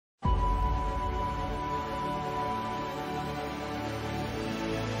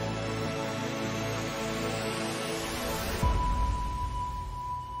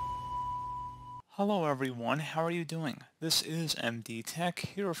Hello everyone, how are you doing? This is MD Tech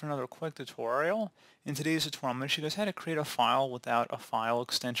here with another quick tutorial. In today's tutorial, I'm going to show you guys how to create a file without a file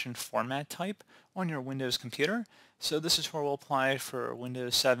extension format type on your Windows computer. So this tutorial will apply for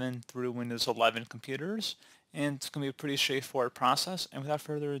Windows 7 through Windows 11 computers, and it's going to be a pretty straightforward process. And without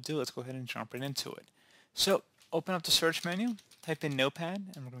further ado, let's go ahead and jump right into it. So open up the search menu, type in Notepad,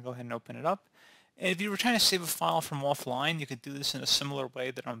 and we're going to go ahead and open it up. And if you were trying to save a file from offline, you could do this in a similar way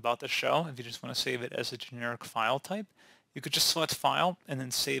that I'm about to show. If you just want to save it as a generic file type, you could just select File and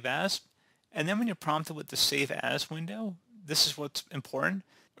then Save As. And then when you're prompted with the Save As window, this is what's important.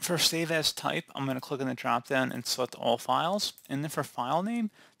 For Save As type, I'm going to click on the drop-down and select All Files. And then for file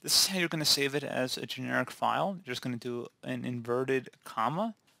name, this is how you're going to save it as a generic file. You're just going to do an inverted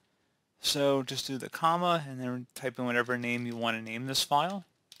comma. So just do the comma and then type in whatever name you want to name this file.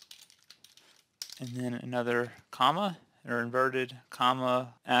 And then another comma or inverted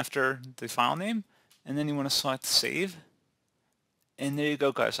comma after the file name, and then you want to select save. And there you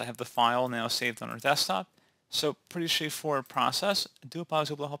go, guys. I have the file now saved on our desktop. So pretty straightforward process. I do hope I was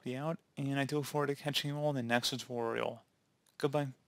able to help you out, and I do look forward to catching you all in the next tutorial. Goodbye.